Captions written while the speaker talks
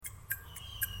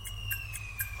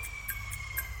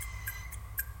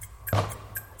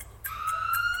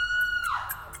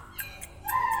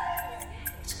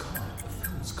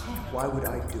Why would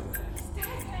I do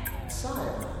it? Sire.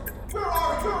 Where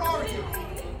are you?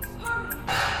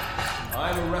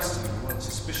 I'm arresting you on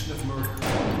suspicion of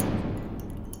murder.